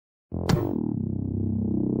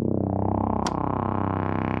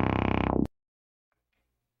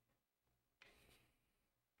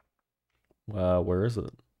Wow, where is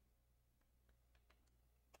it?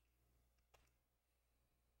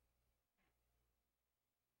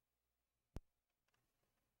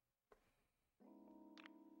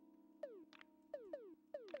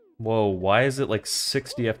 Whoa, why is it like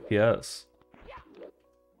 60 FPS?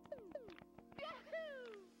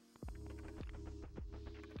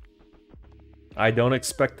 I don't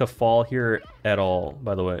expect to fall here at all,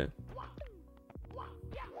 by the way.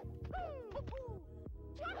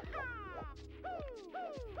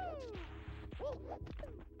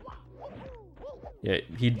 Yeah,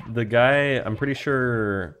 the guy, I'm pretty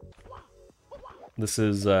sure this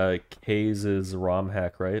is Kaze's ROM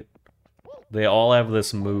hack, right? They all have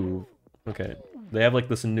this move. Okay. They have like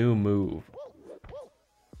this new move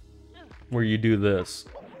where you do this.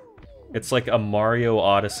 It's like a Mario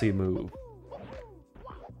Odyssey move.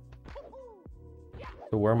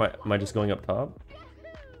 So where am I? Am I just going up top?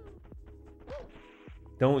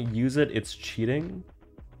 Don't use it, it's cheating?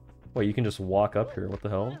 Wait, you can just walk up here, what the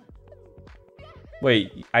hell?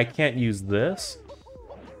 Wait, I can't use this?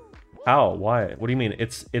 How? Why? What do you mean?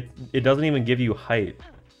 It doesn't even give you height.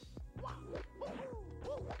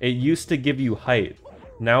 It used to give you height.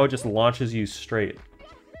 Now it just launches you straight.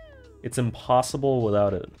 It's impossible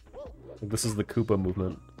without it. Like, this is the Koopa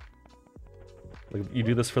movement. Like, you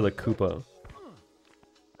do this for the Koopa.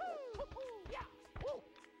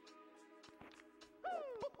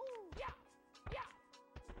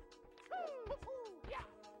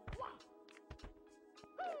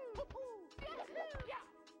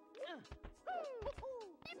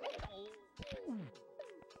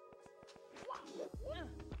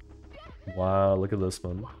 Wow, look at this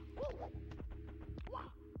one.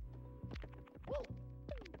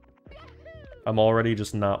 I'm already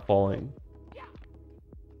just not falling.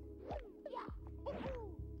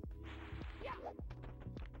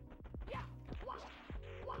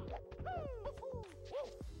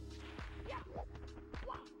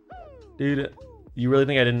 Dude, you really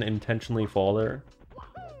think I didn't intentionally fall there?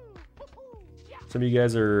 Some of you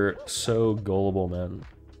guys are so gullible, man.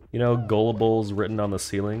 You know, gullible's written on the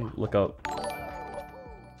ceiling? Look up.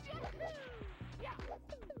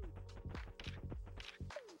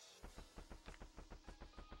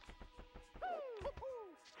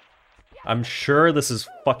 I'm sure this is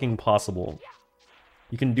fucking possible.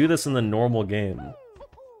 You can do this in the normal game.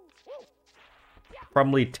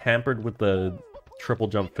 Probably tampered with the triple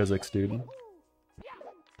jump physics, dude.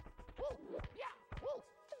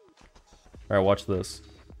 Alright, watch this.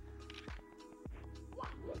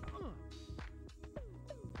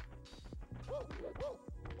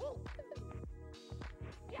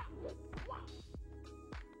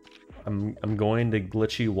 I'm going to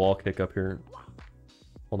glitchy wall kick up here.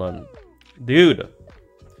 Hold on. Dude!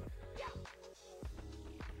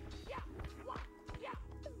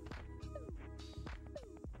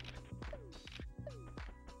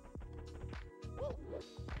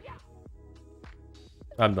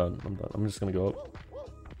 I'm done. I'm just gonna go up.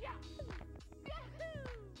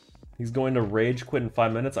 He's going to rage quit in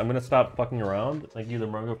 5 minutes. I'm gonna stop fucking around. Thank you, the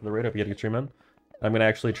Margo, for the raid. Hope you get a good stream, man. I'm gonna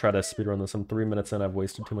actually try to speedrun this. I'm 3 minutes in. I've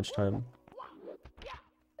wasted too much time.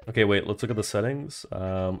 Okay, wait. Let's look at the settings.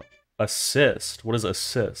 Assist. What is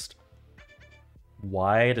assist?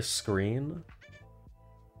 Wide screen?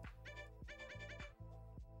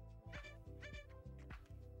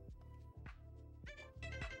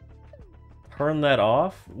 Turn that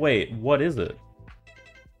off? Wait, what is it?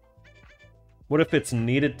 What if it's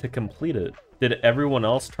needed to complete it? Did everyone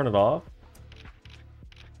else turn it off?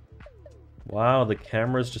 Wow, the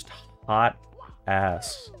camera's just hot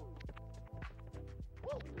ass.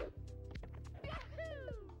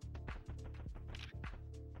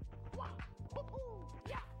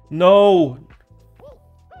 No!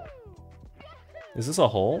 Is this a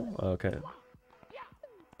hole? Okay.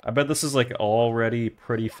 I bet this is like already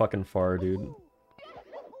pretty fucking far, dude.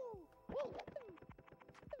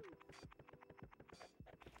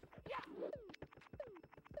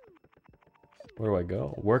 Where do I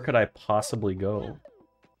go? Where could I possibly go?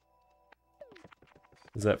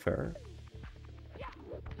 Is that fair?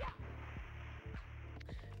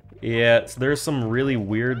 Yeah, so there's some really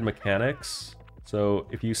weird mechanics. So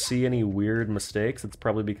if you see any weird mistakes, it's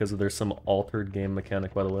probably because there's some altered game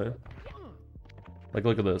mechanic, by the way. Like,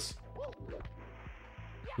 look at this.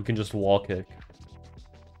 You can just wall kick.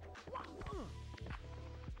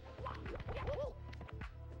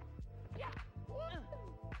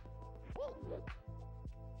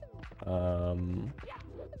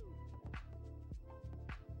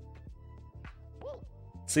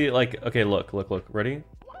 See, like, okay, look, ready?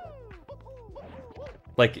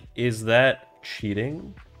 Like, is that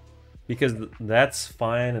cheating? Because that's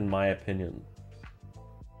fine in my opinion.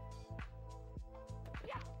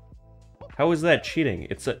 How is that cheating?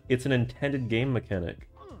 It's an intended game mechanic.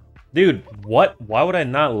 Dude, what? Why would I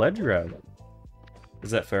not ledge grab?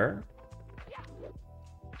 Is that fair?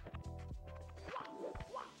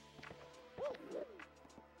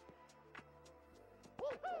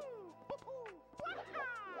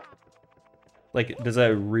 Like, does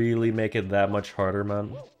that really make it that much harder,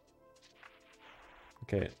 man?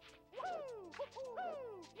 Okay.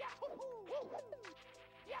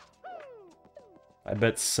 I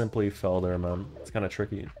bet Simply fell there, man. It's kind of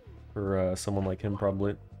tricky for someone like him,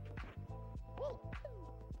 probably.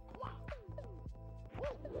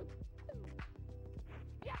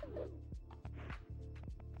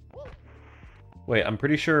 Wait, I'm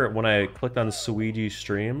pretty sure when I clicked on Suiji's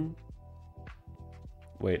stream...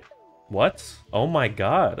 Wait, what? Oh my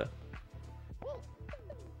god.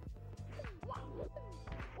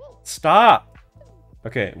 Stop!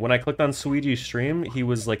 Okay, when I clicked on Suiji's stream, he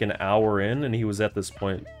was like an hour in and he was at this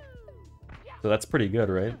point. So that's pretty good,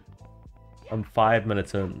 right? I'm 5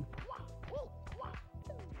 minutes in.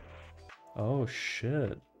 Oh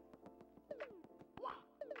shit.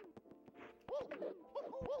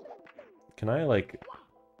 Can I like...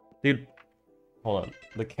 Dude, hold on.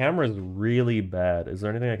 The camera is really bad. Is there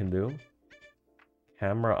anything I can do?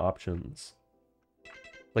 Camera options.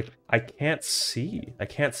 Like, I can't see. I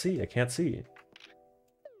can't see.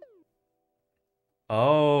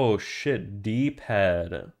 Oh, shit.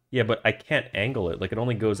 D-pad. Yeah, but I can't angle it. Like, it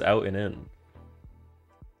only goes out and in.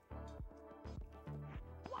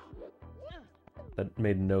 That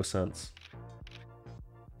made no sense.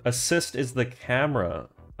 Assist is the camera.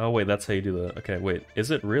 Oh, wait, that's how you do that. Okay, wait. Is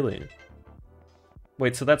it really?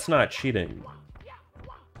 Wait, so that's not cheating.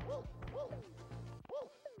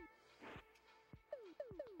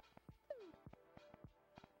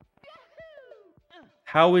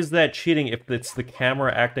 How is that cheating if it's the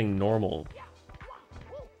camera acting normal?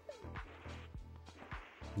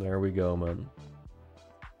 There we go, man.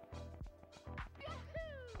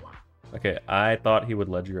 Okay, I thought he would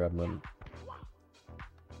ledge grab, man.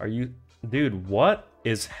 Are you... Dude, what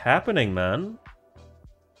is happening, man?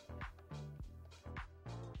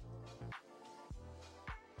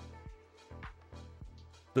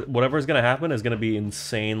 Whatever's gonna happen is gonna be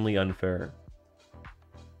insanely unfair.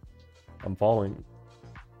 I'm falling.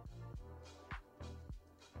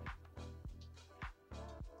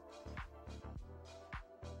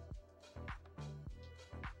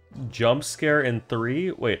 Jump scare in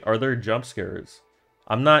 3? Wait, are there jump scares?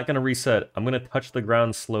 I'm not gonna reset. I'm gonna touch the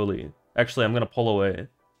ground slowly. Actually, I'm gonna pull away.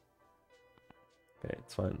 Okay,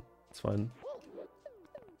 it's fine. It's fine.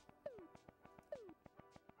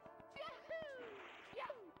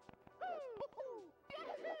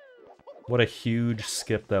 What a huge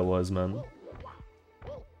skip that was, man.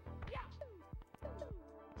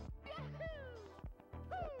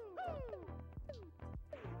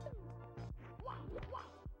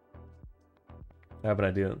 I have an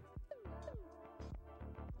idea.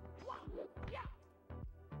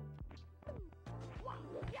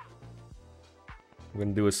 I'm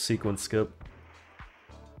gonna do a sequence skip.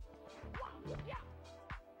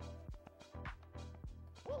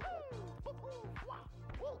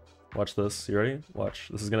 Watch this. You ready? Watch.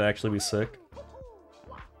 This is gonna actually be sick.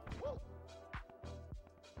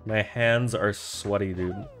 My hands are sweaty,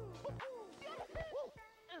 dude.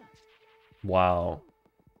 Wow.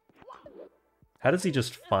 How does he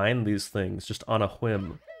just find these things just on a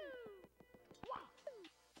whim?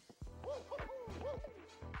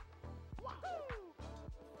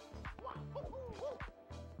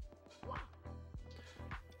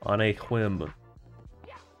 On a whim.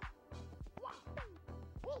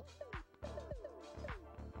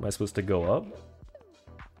 Am I supposed to go up?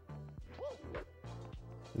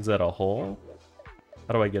 Is that a hole?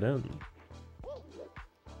 How do I get in?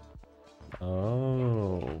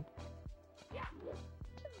 Oh.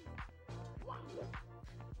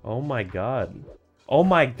 Oh my god. Oh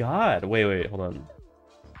my god! Wait, hold on.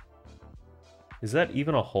 Is that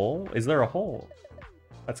even a hole? Is there a hole?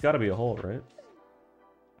 That's gotta be a hole, right?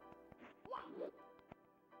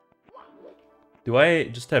 Do I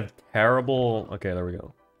just have terrible... Okay, there we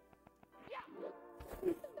go.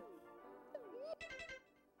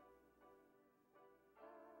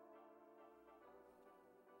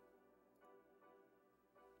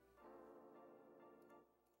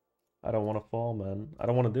 I don't want to fall, man. I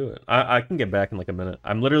don't want to do it. I can get back in like a minute.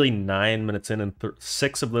 I'm literally 9 minutes in, and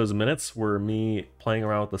 6 of those minutes were me playing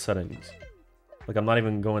around with the settings. Like, I'm not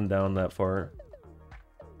even going down that far.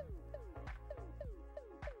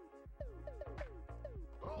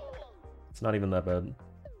 It's not even that bad.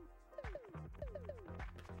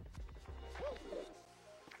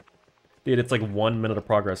 Dude, it's like 1 minute of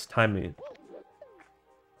progress. Time me.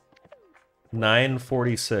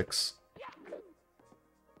 9:46.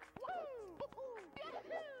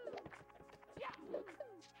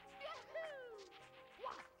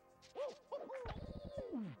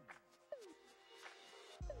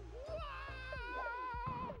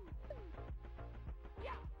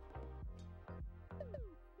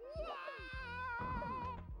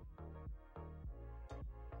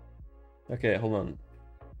 Okay, hold on.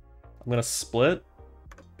 I'm gonna split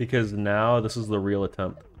because now this is the real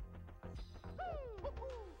attempt.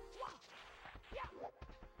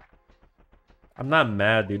 I'm not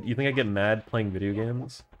mad, dude. You think I get mad playing video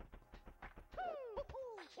games?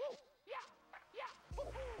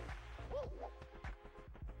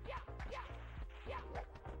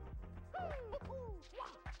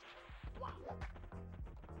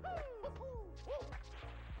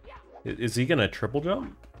 Is he gonna triple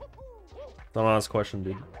jump? That's an honest question,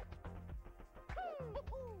 dude.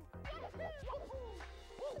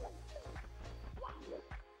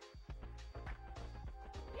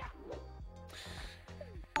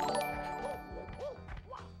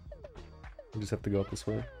 We just have to go up this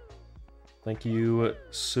way. Thank you,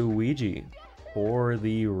 Suiji, for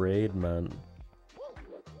the raid, man.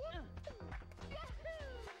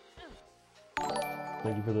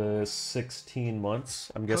 Thank you for the 16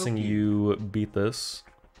 months. I'm guessing you beat this.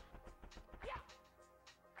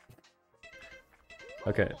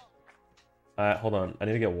 Okay. Hold on. I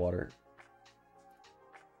need to get water.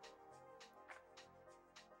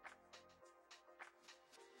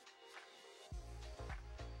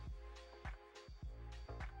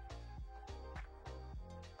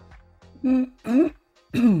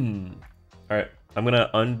 Alright. I'm gonna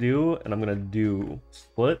undo, and I'm gonna do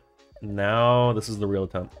split. Now, this is the real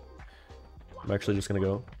attempt. I'm actually just gonna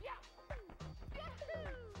go.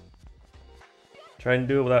 Try and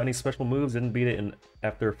do it without any special moves. Didn't beat it in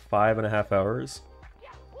after 5.5 hours.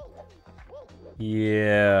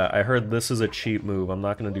 Yeah, I heard this is a cheap move. I'm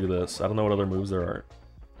not gonna do this. I don't know what other moves there are.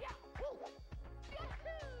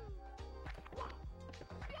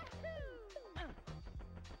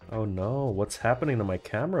 Oh no, what's happening to my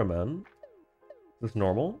camera, man? Is this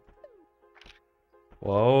normal?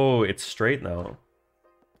 Whoa, it's straight now.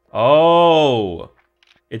 Oh!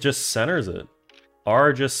 It just centers it.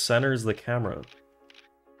 R just centers the camera.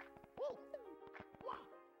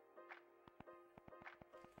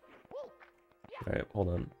 Alright, hold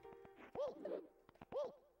on.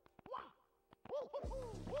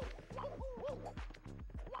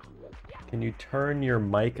 Can you turn your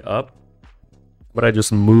mic up? But I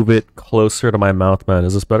just move it closer to my mouth, man.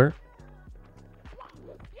 Is this better?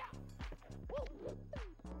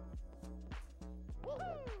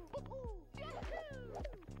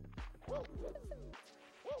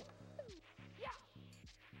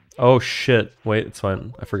 Oh shit. Wait, it's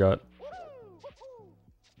fine. I forgot.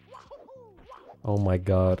 Oh my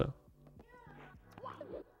god.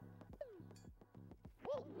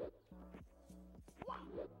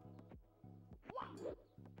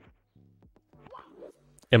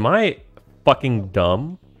 Am I fucking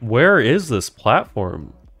dumb? Where is this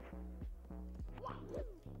platform?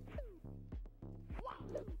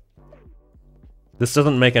 This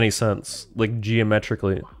doesn't make any sense, like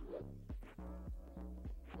geometrically.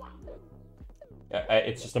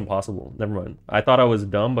 It's just impossible. Never mind. I thought I was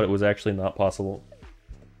dumb, but it was actually not possible.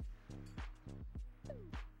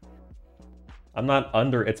 I'm not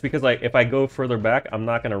under. It's because like if I go further back, I'm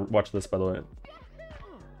not gonna watch this, by the way.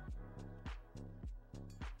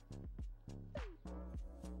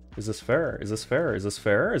 Is this fair? Is this fair? Is this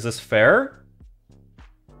fair? Is this fair?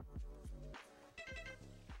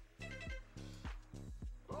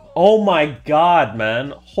 Oh my god,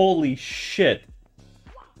 man. Holy shit.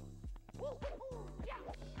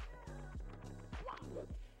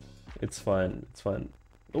 It's fine. It's fine.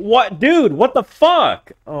 What? Dude, what the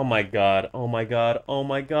fuck? Oh my god. Oh my god. Oh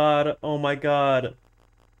my god. Oh my god.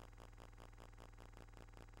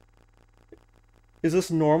 Is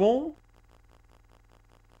this normal?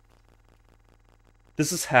 Does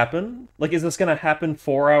this happen? Like, is this gonna happen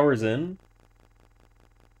 4 hours in?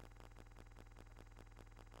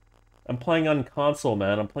 I'm playing on console,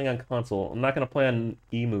 man. I'm playing on console. I'm not gonna play on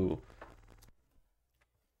Emu.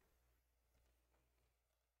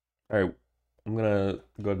 Alright, I'm gonna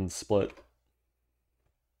go ahead and split.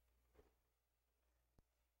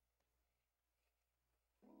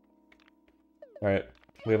 Alright,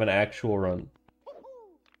 we have an actual run.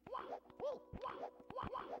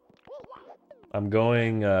 I'm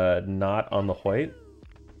going not on the white.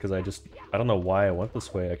 because I don't know why I went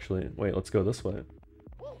this way, actually. Wait, let's go this way.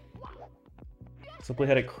 Simply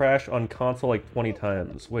had it crash on console like 20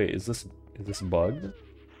 times. Wait, is this bugged?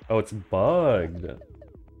 Oh, it's bugged.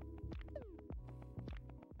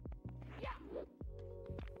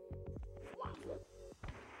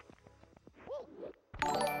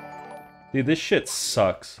 Dude, this shit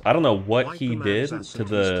sucks. I don't know what he did to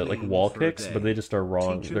the like wall kicks, but they just are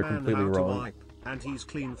wrong. They're completely wrong. And he's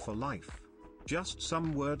clean for life. Just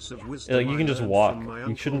some words of wisdom. Like, you can just walk.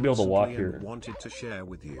 You shouldn't be able to walk here. Wanted to share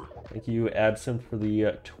with you. Thank you, Absinthe, for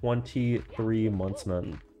the 23 months,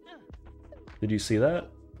 man. Did you see that?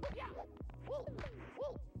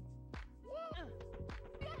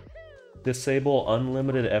 Disable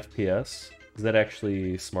unlimited FPS. Is that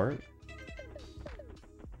actually smart?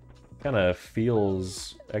 Kind of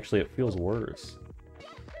feels... Actually, it feels worse.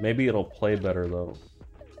 Maybe it'll play better, though.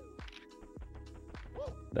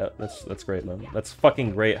 That's great, man. That's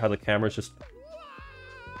fucking great how the camera's just...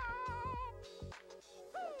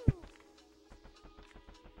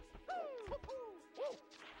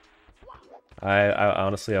 I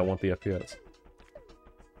honestly, I want the FPS.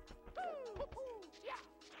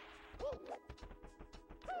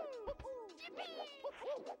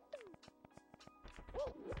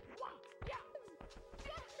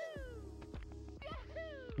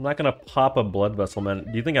 I'm not gonna pop a blood vessel, man.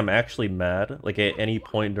 Do you think I'm actually mad? Like, at any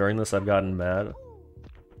point during this, I've gotten mad?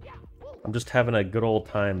 I'm just having a good old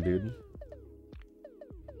time, dude.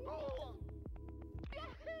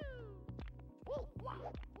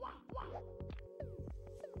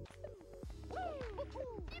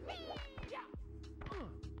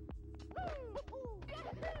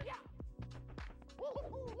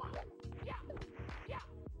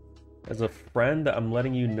 As a friend, I'm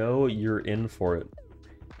letting you know you're in for it.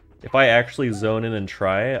 If I actually zone in and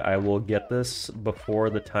try, I will get this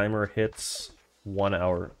before the timer hits 1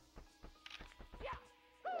 hour.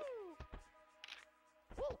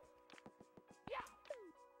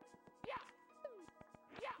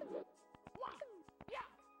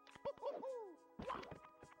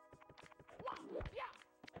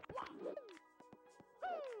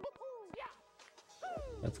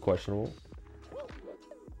 That's questionable.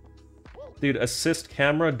 Dude, assist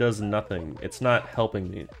camera does nothing. It's not helping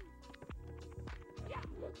me.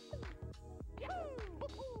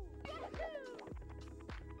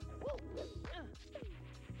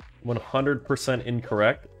 100%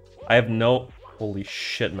 incorrect. I have no... Holy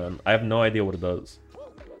shit, man. I have no idea what it does.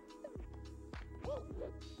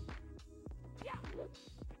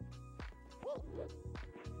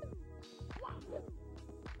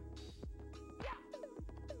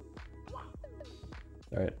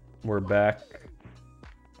 Alright, we're back.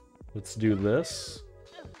 Let's do this.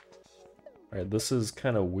 Alright, this is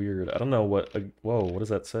kind of weird. I don't know what... whoa, what does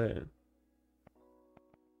that say?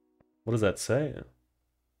 What does that say?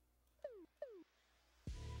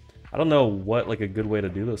 I don't know what, like, a good way to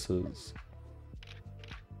do this is.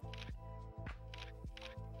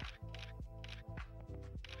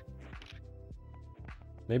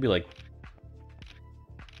 Maybe, like...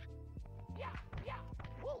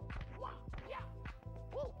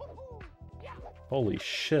 Holy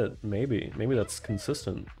shit, maybe. Maybe that's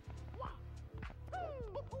consistent.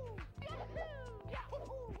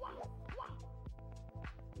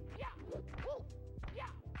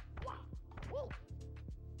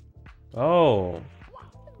 Oh.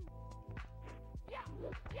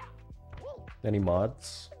 Any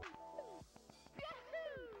mods?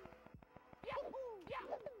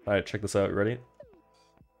 Alright, check this out. Ready?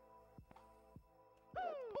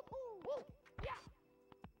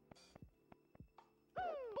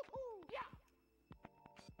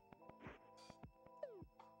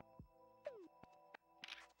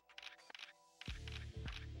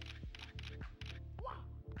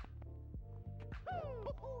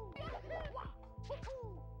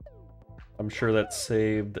 I'm sure that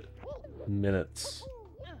saved minutes.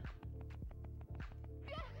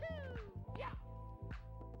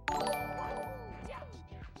 I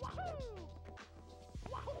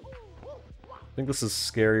think this is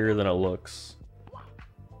scarier than it looks.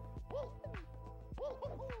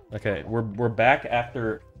 Okay, we're back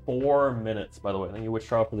after 4 minutes, by the way. I think you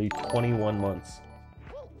withdraw for the 21 months.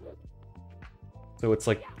 So it's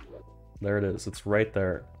like, there it is. It's right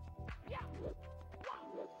there.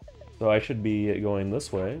 So I should be going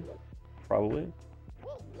this way, probably.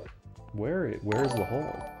 Where's the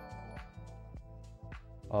hole?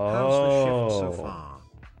 Oh. How's the shift so far?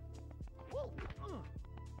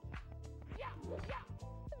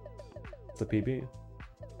 It's a PB.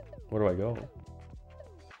 Where do I go?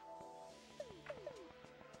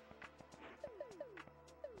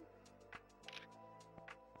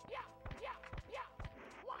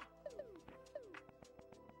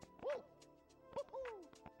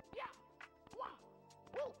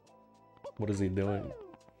 What is he doing?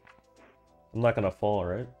 I'm not gonna fall,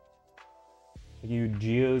 right? You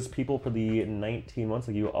Geo's people for the 19 months,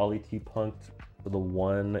 like you Ollie T punked for the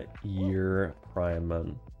 1 year prime,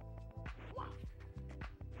 man.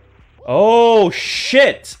 Oh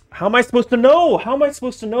shit! How am I supposed to know? How am I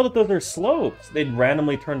supposed to know that those are slopes? They'd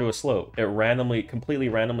randomly turn to a slope. It randomly, completely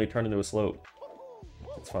randomly turned into a slope.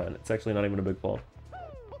 It's fine. It's actually not even a big fall.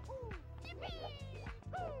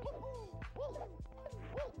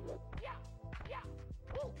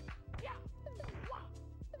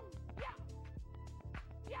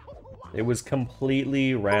 It was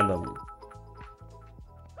completely random.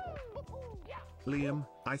 Liam,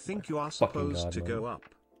 I think you are supposed to go up.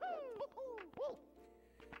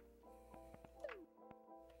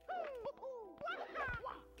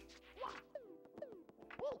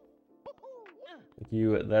 Thank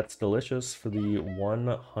you. That's delicious for the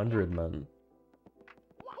 100 men.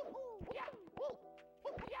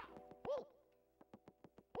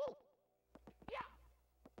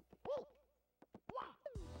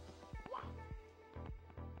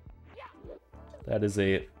 That is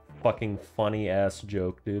a fucking funny ass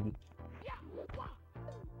joke, dude.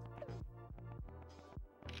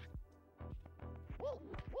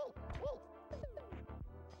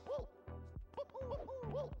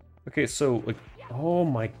 Okay, so like, oh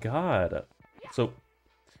my god. So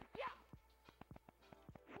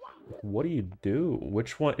what do you do?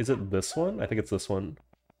 Which one? Is it this one? I think it's this one.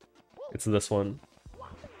 It's this one.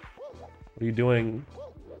 What are you doing?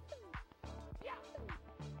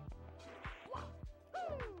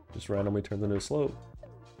 Just randomly turns into a slope.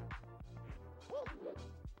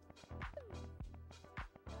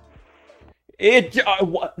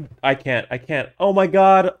 What? I can't. Oh my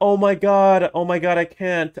god, oh my god, oh my god, I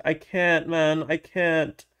can't, man, I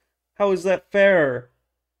can't. How is that fair?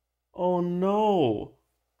 Oh no.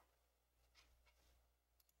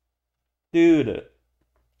 Dude.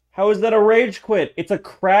 How is that a rage quit? It's a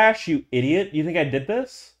crash, you idiot. You think I did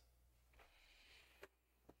this?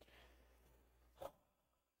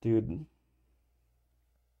 Dude.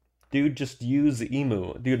 Dude, just use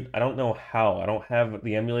Emu. Dude, I don't know how. I don't have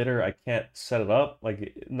the emulator. I can't set it up.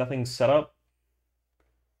 Like, nothing's set up.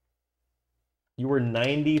 You were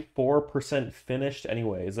 94% finished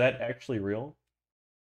anyway. Is that actually real?